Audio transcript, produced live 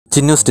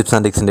Chinnoos tips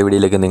and ടിക്സിൻ്റെ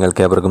വീഡിയോയിലേക്ക്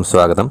നിങ്ങൾക്ക് ഏവർക്കും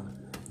സ്വാഗതം.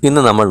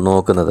 ഇന്ന് നമ്മൾ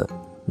നോക്കുന്നത്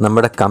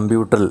നമ്മുടെ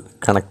കമ്പ്യൂട്ടറിൽ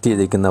കണക്ട്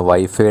ചെയ്തിരിക്കുന്ന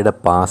വൈഫൈയുടെ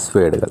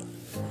പാസ്വേഡുകൾ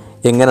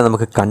എങ്ങനെ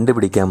നമുക്ക്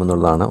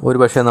കണ്ടുപിടിക്കാമെന്നുള്ളതാണ്.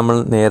 ഒരുപക്ഷെ നമ്മൾ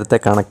നേരത്തെ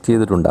കണക്ട്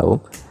ചെയ്തിട്ടുണ്ടാവും,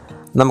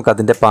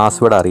 നമുക്കതിൻ്റെ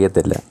പാസ്വേഡ്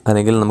അറിയത്തില്ല,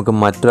 അല്ലെങ്കിൽ നമുക്ക്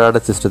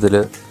മറ്റൊരാളുടെ സിസ്റ്റത്തിൽ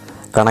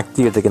കണക്ട്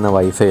ചെയ്തിരിക്കുന്ന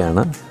വൈഫൈ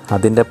ആണ്,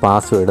 അതിൻ്റെ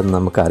പാസ്വേഡ്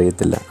നമുക്ക്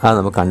അറിയത്തില്ല, അത്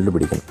നമുക്ക്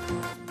കണ്ടുപിടിക്കണം.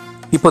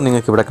 ഇപ്പോൾ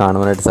നിങ്ങൾക്കിവിടെ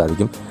കാണുവാനായിട്ട്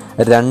സാധിക്കും,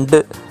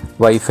 2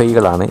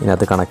 വൈഫൈകളാണ്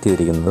ഇതിനകത്ത് കണക്ട്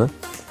ചെയ്തിരിക്കുന്നത്.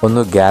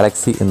 ഒന്ന്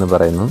ഗാലക്സി എന്ന്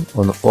പറയുന്നു,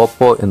 ഒന്ന്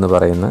ഓപ്പോ എന്ന്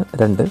പറയുന്ന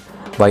 2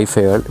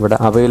 വൈഫൈകൾ ഇവിടെ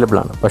അവൈലബിൾ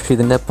ആണ്. പക്ഷേ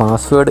ഇതിൻ്റെ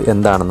പാസ്വേഡ്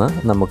എന്താണെന്ന്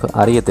നമുക്ക്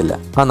അറിയത്തില്ല.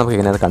 അത് നമുക്ക്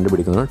എങ്ങനെയാണ്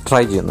കണ്ടുപിടിക്കുന്നത്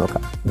ട്രൈ ചെയ്ത്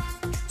നോക്കാം.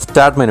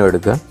 സ്റ്റാർട്ട് മെനു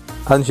എടുക്കുക,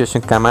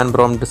 അതിനുശേഷം കമാൻഡ്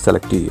പ്രോംപ്റ്റ്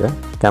സെലക്ട് ചെയ്യുക.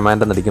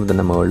 കമാൻഡ് എന്നടിക്കുമ്പോൾ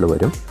തന്നെ മുകളിൽ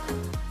വരും.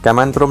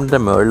 കമാൻഡ്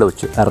പ്രോംപ്റ്റിൻ്റെ മുകളിൽ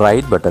വെച്ച്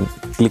റൈറ്റ് ബട്ടൺ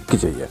ക്ലിക്ക്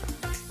ചെയ്യുക.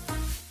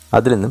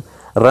 അതിൽ നിന്നും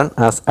റൺ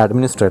ആസ്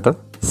അഡ്മിനിസ്ട്രേറ്റർ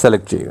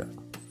സെലക്ട് ചെയ്യുക.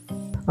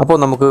 അപ്പോൾ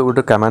നമുക്ക്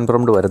ഇവിടെ കമാൻഡ്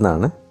പ്രോംപ്റ്റ്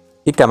വരുന്നതാണ്.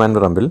 ഈ കമാൻഡ്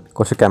പ്രോംപ്റ്റിൽ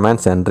കുറച്ച്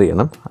കമാൻഡ്സ് എൻ്റർ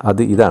ചെയ്യണം.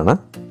 അത് ഇതാണ്: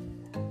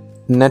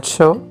 netsh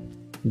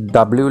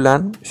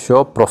wlan ഷോ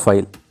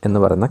പ്രൊഫൈൽ എന്ന്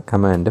പറയുന്ന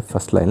കമാൻഡ്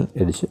ഫസ്റ്റ് ലൈനിൽ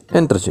അടിച്ച്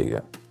എൻ്റർ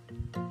ചെയ്യുക.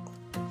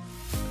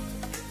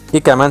 ഈ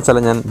കമാൻഡ്സ്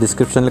എല്ലാം ഞാൻ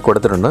ഡിസ്ക്രിപ്ഷനിൽ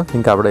കൊടുത്തിട്ടുണ്ട്,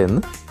 നിങ്ങൾക്ക് അവിടെ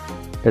നിന്ന്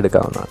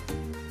എടുക്കാവുന്നതാണ്.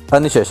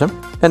 അതിനുശേഷം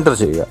എൻ്റർ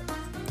ചെയ്യുക.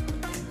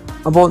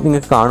 അപ്പോൾ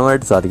നിങ്ങൾക്ക്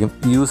കാണുവാനായിട്ട് സാധിക്കും,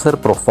 യൂസർ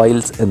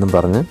പ്രൊഫൈൽസ് എന്നും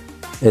പറഞ്ഞ്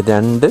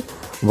 2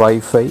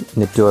 വൈഫൈ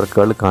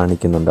നെറ്റ്വർക്കുകൾ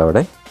കാണിക്കുന്നുണ്ട്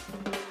അവിടെ.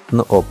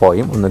 ഒന്ന്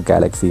ഓപ്പോയും ഒന്ന്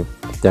ഗാലക്സിയും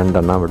 2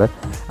 എണ്ണം അവിടെ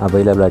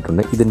അവൈലബിൾ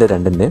ആയിട്ടുണ്ട്. ഇതിൻ്റെ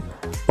 2ൻ്റെയും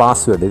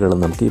പാസ്വേഡുകൾ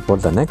നമുക്ക് ഇപ്പോൾ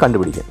തന്നെ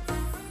കണ്ടുപിടിക്കാം.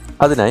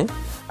 അതിനായി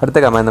അടുത്ത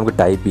കമാൻഡ് നമുക്ക്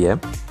ടൈപ്പ് ചെയ്യാം: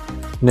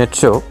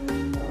 netsh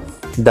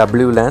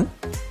wlan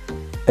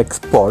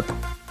എക്സ്പോർട്ട്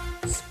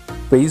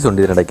സ്പേസ്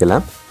ഉണ്ട്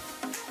ഇതിനിടയ്ക്കെല്ലാം,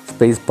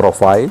 space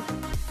profile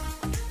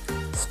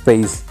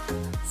space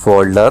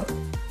folder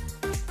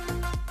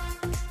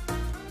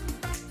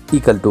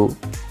equal to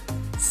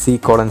C:/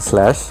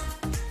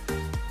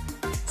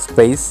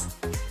 space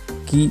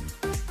key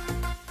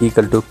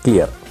equal to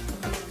clear.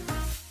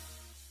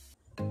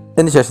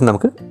 അതിനുശേഷം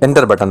നമുക്ക്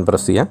എൻ്റർ ബട്ടൺ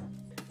പ്രസ് ചെയ്യാം.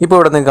 ഇപ്പോൾ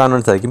ഇവിടെ നിങ്ങൾക്ക്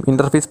കാണാൻ സാധിക്കും,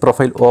 interface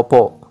profile Oppo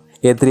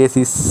A3s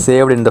is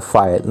saved in the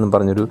file എന്ന്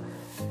പറഞ്ഞൊരു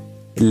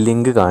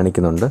ലിങ്ക്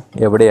കാണിക്കുന്നുണ്ട്.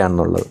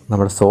 എവിടെയാണെന്നുള്ളത്,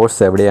 നമ്മുടെ സോഴ്സ്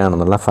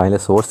എവിടെയാണെന്നുള്ള, ഫയലിലെ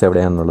സോഴ്സ്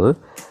എവിടെയാണെന്നുള്ളത്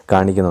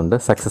കാണിക്കുന്നുണ്ട്.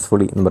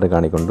 സക്സസ്ഫുള്ളി എന്ന് പറഞ്ഞ്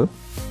കാണിക്കുന്നുണ്ട്.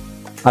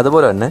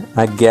 അതുപോലെ തന്നെ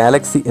ആ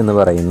ഗാലക്സി എന്ന്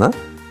പറയുന്ന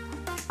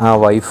ആ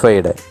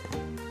വൈഫൈയുടെ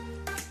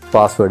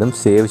പാസ്വേഡും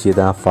സേവ് ചെയ്ത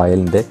ആ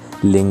ഫയലിൻ്റെ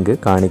ലിങ്ക്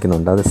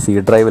കാണിക്കുന്നുണ്ട്. അത് C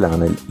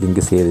ഡ്രൈവിലാണ്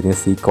ലിങ്ക് സേവ്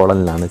ചെയ്തിരിക്കുന്നത്, C: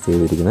 സേവ്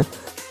ചെയ്തിരിക്കുന്നത്.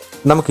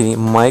 നമുക്കിനി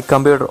മൈ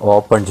കമ്പ്യൂട്ടർ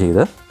ഓപ്പൺ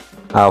ചെയ്ത്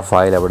ആ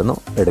ഫയൽ അവിടെ നിന്ന്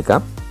എടുക്കാം.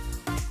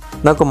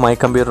 നമുക്ക് മൈ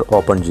കമ്പ്യൂട്ടർ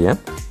ഓപ്പൺ ചെയ്യാം.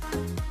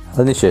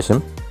 അതിനുശേഷം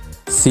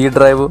C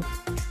ഡ്രൈവ്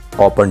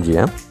ഓപ്പൺ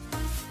ചെയ്യാം.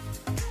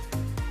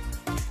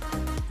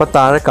 അപ്പോൾ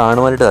താഴെ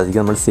കാണുവാനായിട്ട്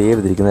സാധിക്കും, നമ്മൾ സേവ്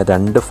ചെയ്തിരിക്കുന്ന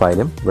 2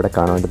 ഫയലും ഇവിടെ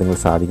കാണുവാനായിട്ട്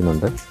നിങ്ങൾക്ക്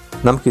സാധിക്കുന്നുണ്ട്.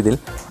 നമുക്കിതിൽ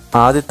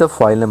ആദ്യത്തെ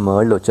ഫയലിന്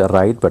മുകളിൽ വെച്ച്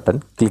റൈറ്റ് ബട്ടൺ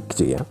ക്ലിക്ക്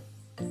ചെയ്യാം.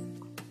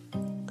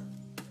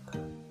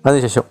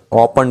 അതിനുശേഷം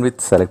ഓപ്പൺ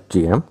വിത്ത് സെലക്ട്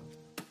ചെയ്യാം.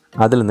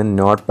 അതിൽ നിന്ന്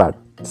നോട്ട് പാഡ്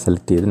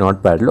സെലക്ട് ചെയ്ത്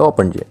നോട്ട് പാഡിൽ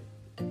ഓപ്പൺ ചെയ്യാം.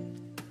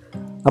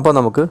 അപ്പോൾ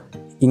നമുക്ക്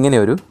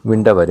ഇങ്ങനെയൊരു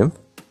വിൻഡോ വരും.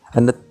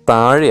 അതിൻ്റെ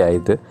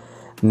താഴെയായിട്ട്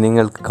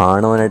നിങ്ങൾക്ക്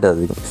കാണുവാനായിട്ട്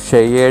സാധിക്കും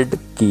ഷെയർഡ്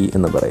കീ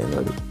എന്ന് പറയുന്ന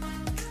ഒരു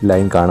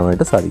ലൈൻ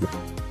കാണുവാനായിട്ട് സാധിക്കും.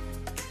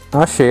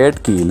 ആ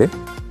ഷെയർഡ് കീയിൽ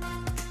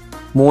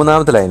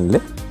 3ാമത്തെ ലൈനിൽ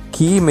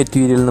കീ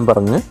മെറ്റീരിയൽ എന്ന്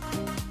പറഞ്ഞ്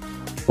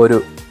ഒരു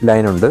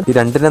ലൈനുണ്ട്. ഈ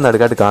 2ൻ്റെ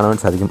നടുക്കായിട്ട് കാണുവാൻ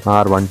സാധിക്കും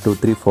R1 2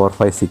 3 4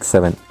 5 6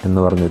 7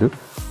 എന്ന് പറഞ്ഞൊരു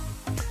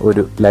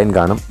ലൈൻ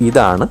കാണും.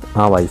 ഇതാണ്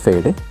ആ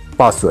വൈഫൈയുടെ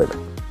പാസ്വേഡ്.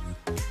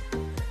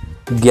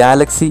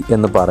 ഗാലക്സി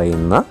എന്ന്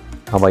പറയുന്ന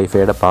ആ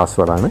വൈഫൈയുടെ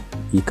പാസ്വേഡാണ്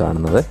ഈ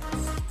കാണുന്നത്.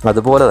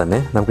 അതുപോലെ തന്നെ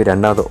നമുക്ക്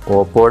 2ാമത്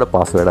ഓപ്പോയുടെ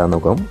പാസ്വേഡാണ്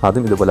നോക്കാം.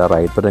 അതും ഇതുപോലെ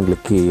റൈറ്റ് ബട്ടൺ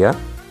ക്ലിക്ക് ചെയ്യുക,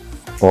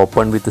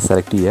 ഓപ്പൺ വിത്ത്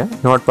സെലക്ട്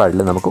ചെയ്യുക, നോട്ട്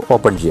പാഡിൽ നമുക്ക്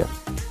ഓപ്പൺ ചെയ്യാം.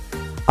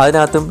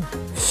 അതിനകത്തും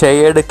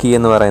ഷെയർഡ് കീ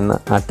എന്ന് പറയുന്ന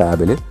ആ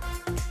ടാബിൽ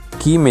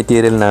കീ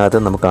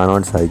മെറ്റീരിയലിനകത്ത് നമുക്ക്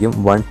കാണുവാൻ സാധിക്കും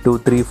 1 2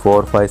 3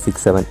 4 5 6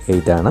 7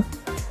 8 ആണ്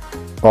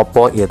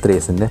ഓപ്പോ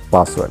A3sൻ്റെ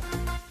പാസ്വേഡ്.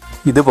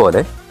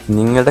 ഇതുപോലെ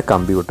നിങ്ങളുടെ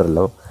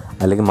കമ്പ്യൂട്ടറിലോ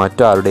അല്ലെങ്കിൽ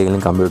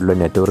മറ്റാരുടെയെങ്കിലും കമ്പ്യൂട്ടറിലോ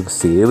നെറ്റ്വർക്ക്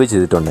സേവ്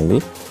ചെയ്തിട്ടുണ്ടെങ്കിൽ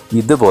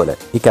ഇതുപോലെ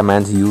ഈ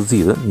കമാൻഡ്സ് യൂസ്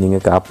ചെയ്ത്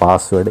നിങ്ങൾക്ക് ആ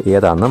പാസ്വേഡ്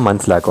ഏതാണെന്ന്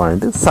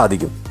മനസ്സിലാക്കുവാനായിട്ട്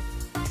സാധിക്കും.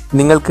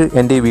 നിങ്ങൾക്ക്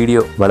എൻ്റെ ഈ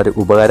വീഡിയോ വളരെ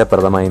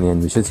ഉപകാരപ്രദമായി ഞാൻ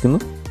വിശ്വസിക്കുന്നു.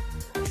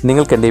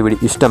 നിങ്ങൾക്ക് എൻ്റെ ഈ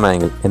വീഡിയോ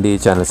ഇഷ്ടമായെങ്കിൽ എൻ്റെ ഈ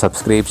ചാനൽ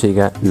സബ്സ്ക്രൈബ്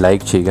ചെയ്യുക,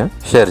 ലൈക്ക് ചെയ്യുക,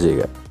 ഷെയർ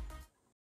ചെയ്യുക.